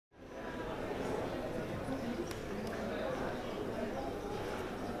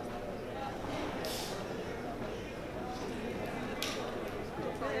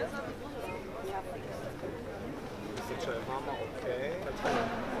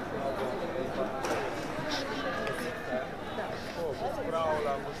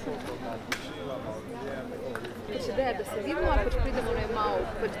se vidimo, ali pač pridemo malo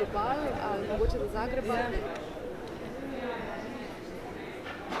pač do Bal, ali mogoče do Zagreba.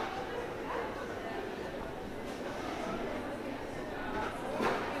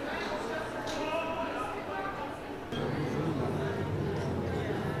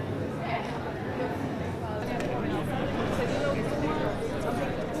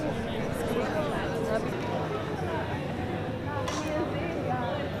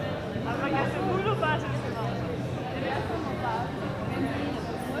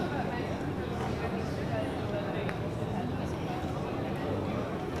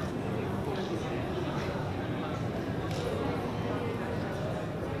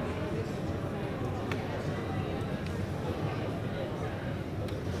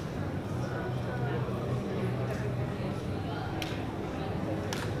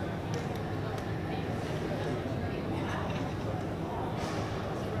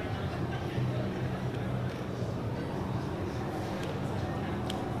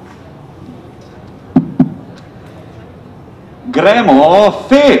 Gremo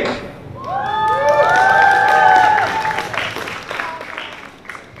FeKK!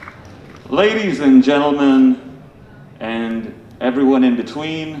 Ladies and gentlemen, and everyone in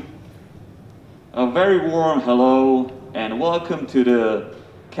between, a very warm hello and welcome to the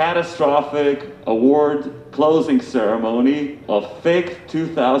catastrophic award closing ceremony of FeKK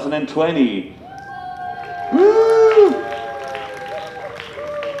 2020. Woo!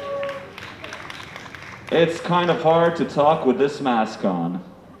 It's kind of hard to talk with this mask on.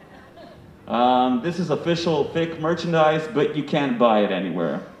 This is official FeKK merchandise, but you can't buy it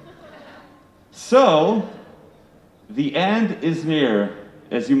anywhere. So, the end is near,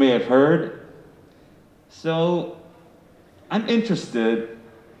 as you may have heard. So, I'm interested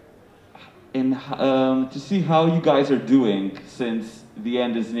in to see how you guys are doing since the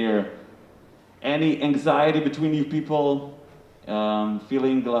end is near. Any anxiety between you people?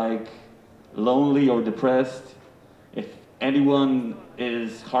 Feeling like lonely or depressed? If anyone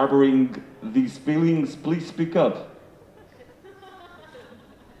is harboring these feelings, please speak up.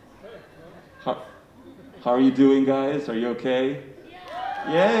 How are you doing, guys? Are you okay?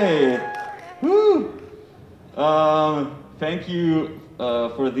 Yay! Woo! Thank you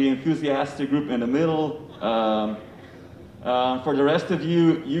for the enthusiastic group in the middle. For the rest of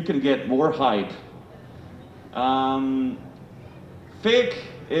you, you can get more hype. FeKK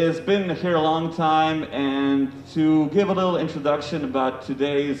has been here a long time, and to give a little introduction about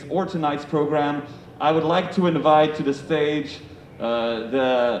today's or tonight's program, I would like to invite to the stage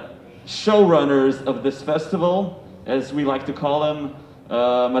the showrunners of this festival, as we like to call them,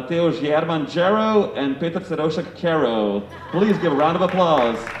 Mateusz Jerman-Jero and Peter Ceroshak-Kero. Please give a round of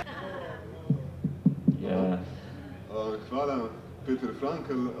applause. Yeah. Hvala, Peter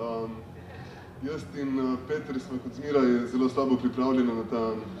Frankel. Jaz in Peter smo kot zmeraj zelo slabo pripravljeni na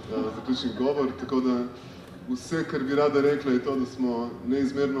ta zaključni govor, tako da vse, kar bi rada rekla, je to, da smo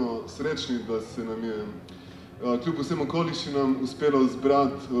neizmerno srečni, da se nam je kljub vsem okoliščinam uspelo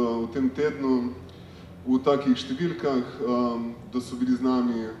zbrati v tem tednu v takih številkah, da so bili z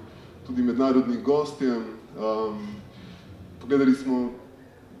nami tudi mednarodni gostje. Pogledali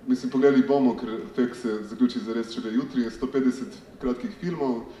bomo, ker FeKK se zaključi zares šele jutri, 150 kratkih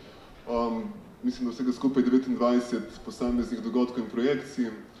filmov. Mislim, da vsega skupaj 29 posameznih dogodkov in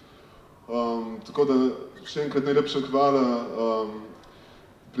projekcij. Tako da še enkrat najlepša hvala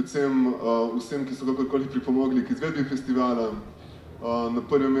predvsem vsem, ki so kakorkoli pripomogli k izvedbi festivala. Na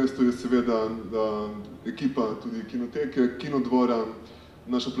prvem mestu je seveda ekipa tudi kinoteke, kinodvora,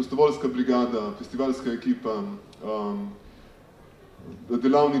 naša prostovoljska brigada, festivalska ekipa,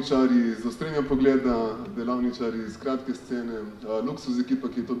 delavničari z ostrenja pogleda, delavničari iz kratke scene, Luksuz ekipa,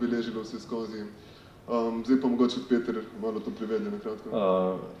 ki je to beležila vse skozi. Zdaj pa mogoče Peter malo to privede na kratko.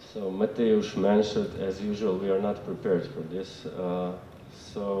 So Mateusz mentioned, as usual, we are not prepared for this.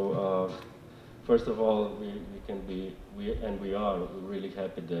 First of all, we are really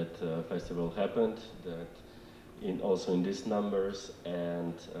happy that festival happened, that also in these numbers,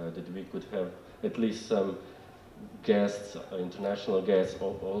 and that we could have at least some guests, international guests,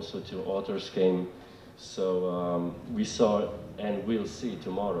 also two authors came. So we saw and we'll see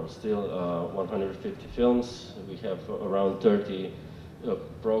tomorrow still 150 films. We have around 30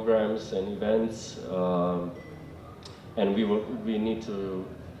 programs and events, and we need to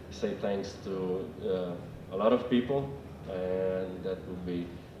say thanks to a lot of people, and that would be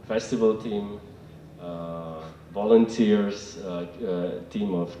festival team, volunteers,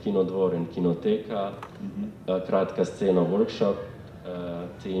 team of Kinodvor and Kinoteka, Kratka scena workshop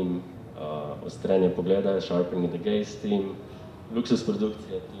team, Ostrenje pogleda, Sharpening the Gaze team, Luksuz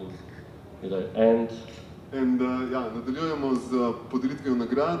Produkcija team, and Ja, nadaljujemo z podelitvijo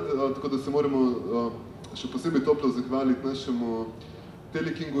nagrad, tako da se moramo še posebej toplo zahvaliti našemu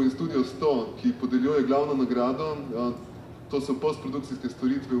Telekingu in Studio 100, ki podeljuje glavno nagrado. To so postprodukcijske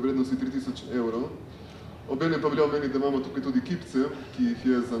storitve v vrednosti 3000 €. Obenem pa velja omeniti, da imamo tukaj tudi kipce, ki jih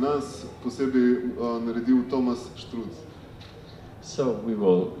je za nas posebej naredil Tomas Štruc. So we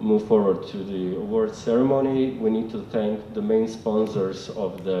will move forward to the award ceremony. We need to thank the main sponsors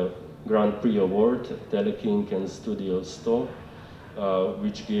of the Grand Prix Award, Teleking and Studio 100,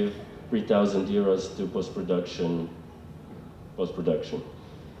 which give 3,000 € to post-production.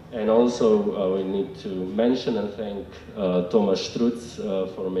 And also we need to mention and thank Tomas Štruc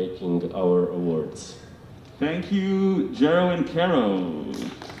for making our awards. Thank you, Jero and Caro.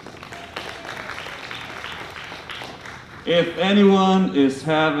 If anyone is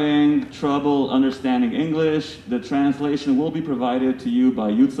having trouble understanding English, the translation will be provided to you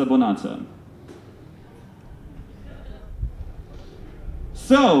by Jutsa Bonanza.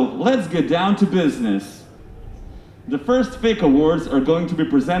 So, let's get down to business. The first FeKK Awards are going to be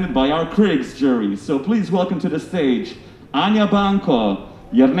presented by our critics jury, so please welcome to the stage Anja Banko,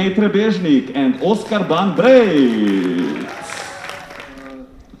 Jernej Trebežnik, and Oskar Ban-Brejc.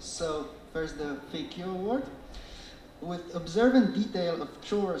 So, first the FeKK Award. With observant detail of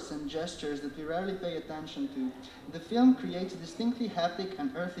chores and gestures that we rarely pay attention to, the film creates a distinctly haptic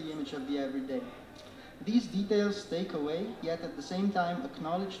and earthy image of the everyday. These details take away, yet at the same time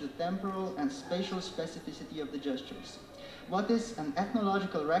acknowledge the temporal and spatial specificity of the gestures. What is an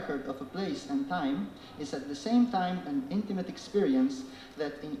ethnological record of a place and time is at the same time an intimate experience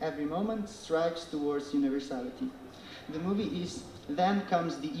that in every moment strives towards universality. The movie is Then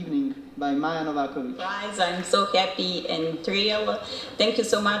Comes the Evening by Maja Novakovic. Guys, I'm so happy and thrilled. Thank you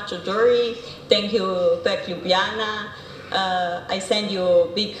so much to jury. Thank you, FeKK Ljubljana. I send you a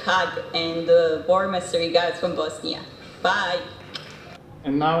big hug and warmest regards from Bosnia. Bye.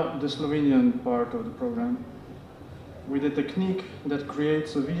 And now the Slovenian part of the program. With a technique that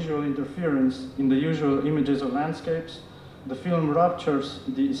creates a visual interference in the usual images of landscapes, the film ruptures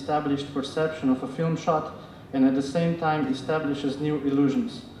the established perception of a film shot and at the same time establishes new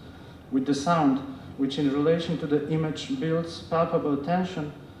illusions. With the sound, which in relation to the image builds palpable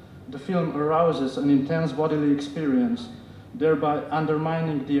tension, the film arouses an intense bodily experience, thereby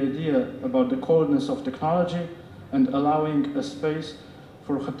undermining the idea about the coldness of technology and allowing a space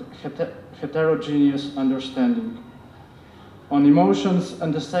for heterogeneous understanding. On Emotions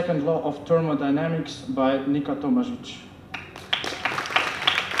and the Second Law of Thermodynamics by Nika Tomažić.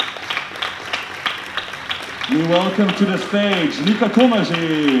 We welcome to the stage Nika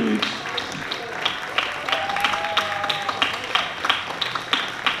Tomažić.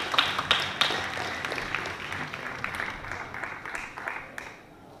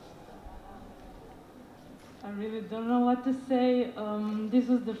 I really don't know what to say. This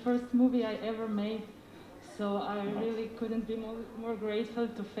was the first movie I ever made, so I really couldn't be more grateful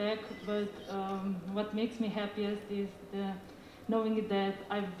to FeKK, but what makes me happiest is knowing that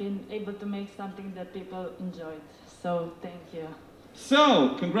I've been able to make something that people enjoyed. So, thank you.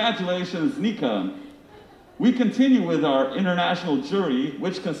 So, congratulations, Nika. We continue with our international jury,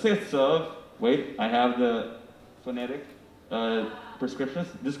 which consists of, wait, I have the phonetic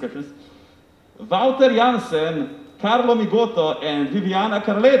descriptions. Wouter Jansen, Carlo Migotto, and Viviana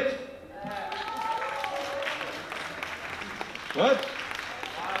Carlet. What?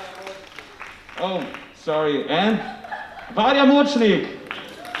 Oh, sorry, and Varja Močnik.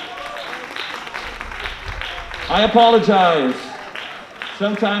 I apologize.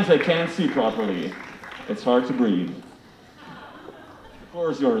 Sometimes I can't see properly. It's hard to breathe. The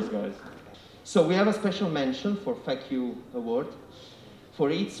floor is yours, guys. So we have a special mention for FeKK Award for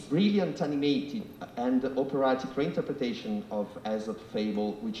its brilliant animated and operatic reinterpretation of Aesop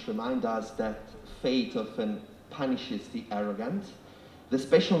fable, which remind us that fate often punishes the arrogant. The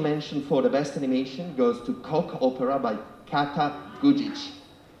special mention for the best animation goes to Cock Opera by Kata Gudzic.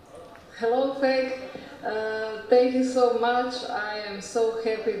 Hello, FeKK. Thank you so much. I am so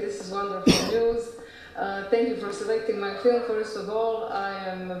happy. This is wonderful news. Thank you for selecting my film, first of all. I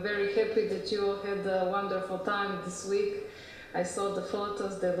am very happy that you all had a wonderful time this week. I saw the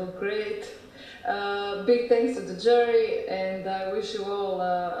photos, they look great. Big thanks to the jury, and I wish you all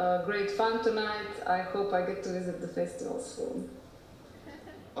great fun tonight. I hope I get to visit the festival soon.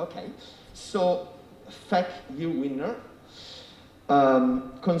 Okay, so FeKK winner.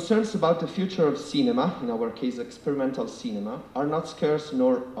 Concerns about the future of cinema, in our case experimental cinema, are not scarce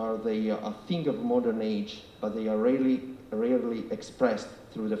nor are they a thing of modern age, but they are rarely expressed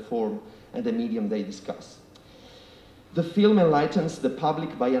through the form and the medium they discuss. The film enlightens the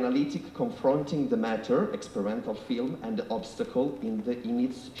public by analytic confronting the matter, experimental film, and the obstacle in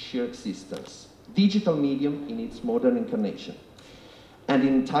its sheer existence. Digital medium in its modern incarnation, and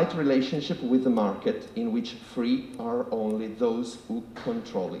in tight relationship with the market, in which free are only those who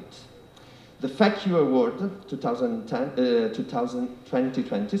control it. The FeKK Award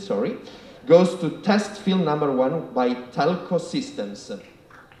 2020 goes to test film #1 by Telco Systems.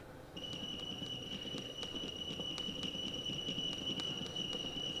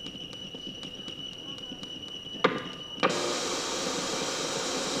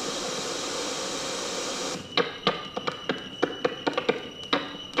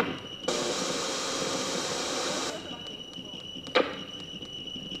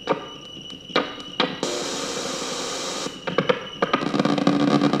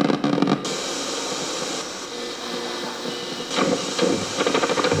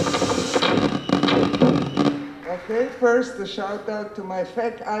 First, a shout out to my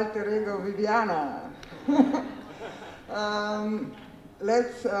FeKK alter ego, Viviana.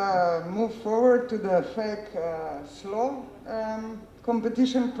 Let's move forward to the FeKK slow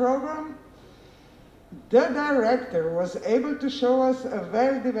competition program. The director was able to show us a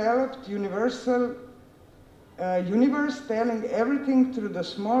well-developed universal universe telling everything through the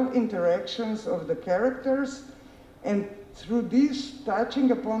small interactions of the characters, and through this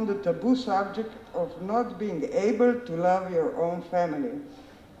touching upon the taboo subject of not being able to love your own family.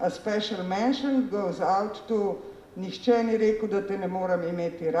 A special mention goes out to Nihče ni rekel, da te ne moram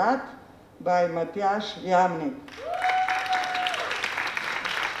imeti rad by Matjaž Jamnik.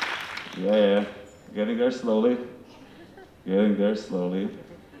 Yeah, getting there slowly. Getting there slowly.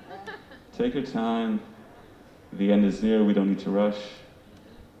 Take your time. The end is near, we don't need to rush.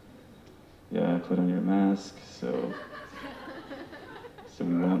 Yeah, put on your mask, so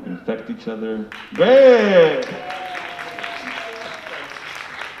we won't infect each other. Great!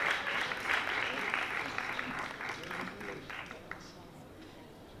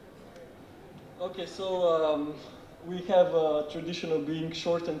 Okay, so we have a tradition of being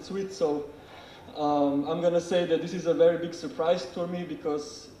short and sweet, so I'm gonna say that this is a very big surprise for me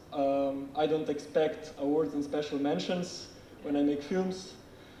because I don't expect awards and special mentions when I make films.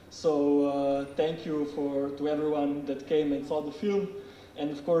 So thank you to everyone that came and saw the film, and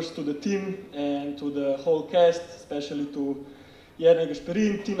of course to the team and to the whole cast, especially to Jernej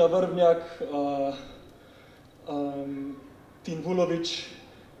Gašperin, Tina Vrbnjak, Tin Vulović.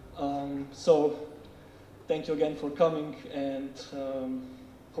 So thank you again for coming, and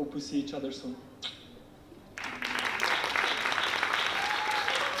hope we see each other soon.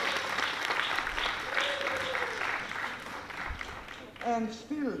 And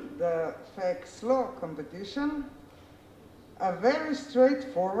still the FeKK slow competition, a very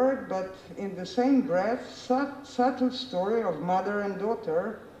straightforward but in the same breath subtle story of mother and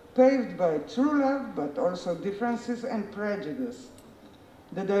daughter, paved by true love but also differences and prejudice.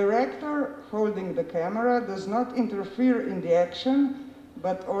 The director, holding the camera, does not interfere in the action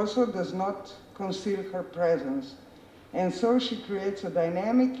but also does not conceal her presence. And so she creates a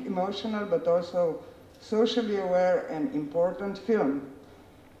dynamic, emotional but also socially aware and important film.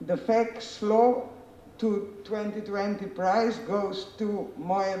 The FeKK Slow 2020 prize goes to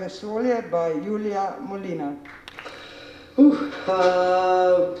Moje vesolje by Julia Molina.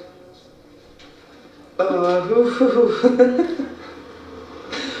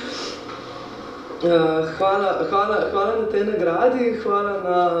 Hvala na tej nagradi, hvala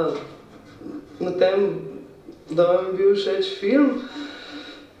na tem, da vam je bil všeč film.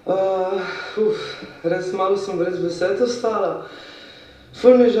 Res malo sem brez besed ostala.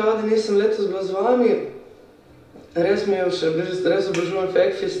 Ful mi je žal, da nisem letos bila z vami. Res mi je res obožujem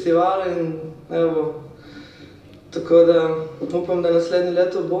FeKK festival in evo, tako da upam, da naslednje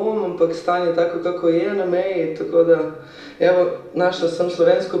leto bom, ampak stanje tako, kako je na meji, tako da evo, našla sem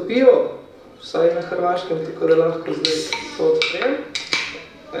slovensko pivo, vsaj na Hrvaškem, tako da lahko zdaj to odprem.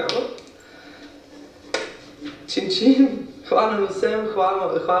 Evo. Čin čin. Hvala vsem,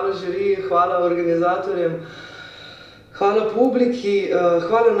 hvala žiriji, hvala organizatorjem, hvala publiki,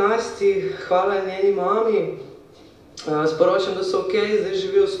 hvala Nasti, hvala njeni mami. Sporočam, da so ok, zdaj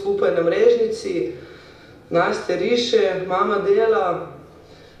živijo skupaj na mrežnici. Nastja riše, mama dela,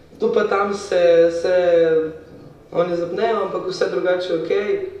 tu pa tam se oni zapnejo, ampak vse drugače ok.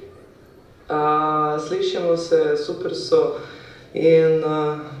 Slišimo se, super so in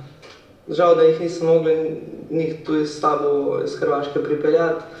žal, da jih nisem mogla njih tu s tabo iz Hrvaške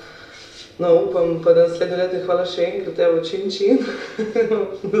pripeljati. No, upam pa, da naslednje leto hvala še enkrat, evo, čin čin.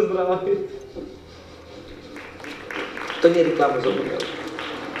 Na zdravi. To ni reklama za obudel.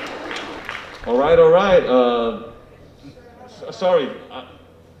 All right. Sorry.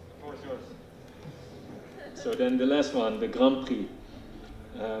 So then the last one, the Grand Prix.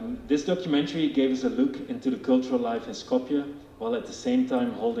 This documentary gave us a look into the cultural life in Skopje, while at the same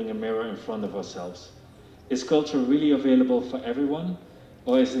time holding a mirror in front of ourselves. Is culture really available for everyone,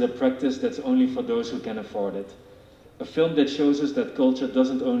 or is it a practice that's only for those who can afford it? A film that shows us that culture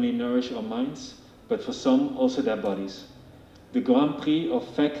doesn't only nourish our minds, but for some also their bodies. The Grand Prix of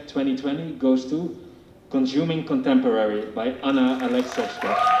FeKK 2020 goes to Consuming Contemporary by Anna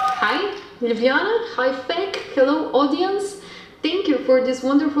Alexovska. Hi, Ljubljana. Hi, FeKK. Hello, audience. Thank you for this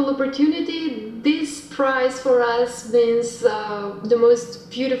wonderful opportunity. This prize for us means the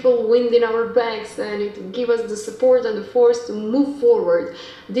most beautiful wind in our backs, and it gives us the support and the force to move forward.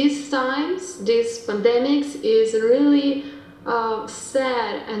 These times, these pandemics, is really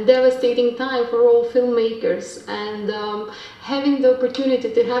sad and devastating time for all filmmakers, and having the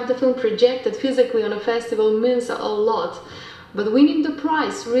opportunity to have the film projected physically on a festival means a lot. But winning the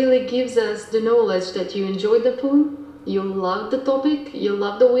prize really gives us the knowledge that you enjoyed the film, you love the topic, you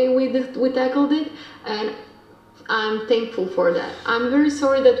love the way we tackled it, and I'm thankful for that. I'm very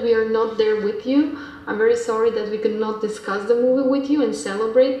sorry that we are not there with you. I'm very sorry that we could not discuss the movie with you and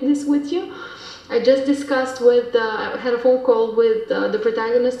celebrate this with you. I just discussed with, I had a phone call with the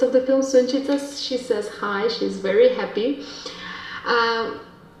protagonist of the film, Sunchita. She says hi, she's very happy.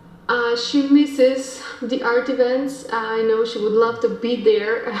 She misses the art events. I know she would love to be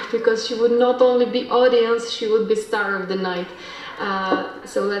there because she would not only be audience, she would be star of the night.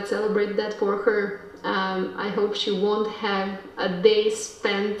 So let's celebrate that for her. I hope she won't have a day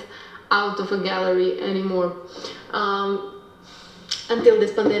spent out of a gallery anymore until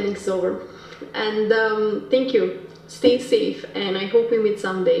this pandemic is over. And thank you. Stay safe, and I hope we meet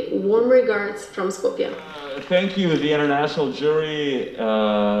someday. Warm regards from Skopje. Thank you, the international jury.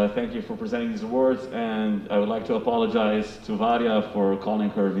 Thank you for presenting these awards, and I would like to apologize to Varia for calling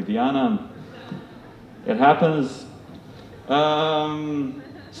her Viviana. It happens.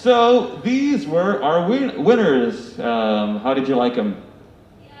 So these were our winners. How did you like them?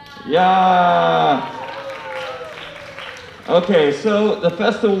 Yeah. Okay, so the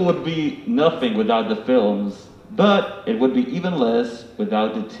festival would be nothing without the films, but it would be even less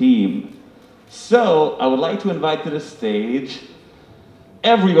without the team. So I would like to invite to the stage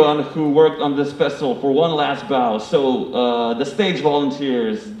everyone who worked on this festival for one last bow. So the stage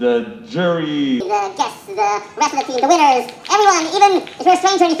volunteers, the jury, the guests, the rest of the team, the winners, everyone, even if you're a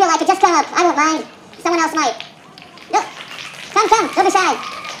stranger and you feel like it, just come up. I won't mind. Someone else might. No, come, don't be shy.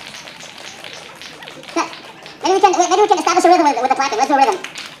 Maybe we can establish a rhythm with the clapping. Let's do a rhythm.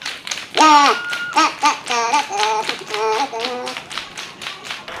 Yeah.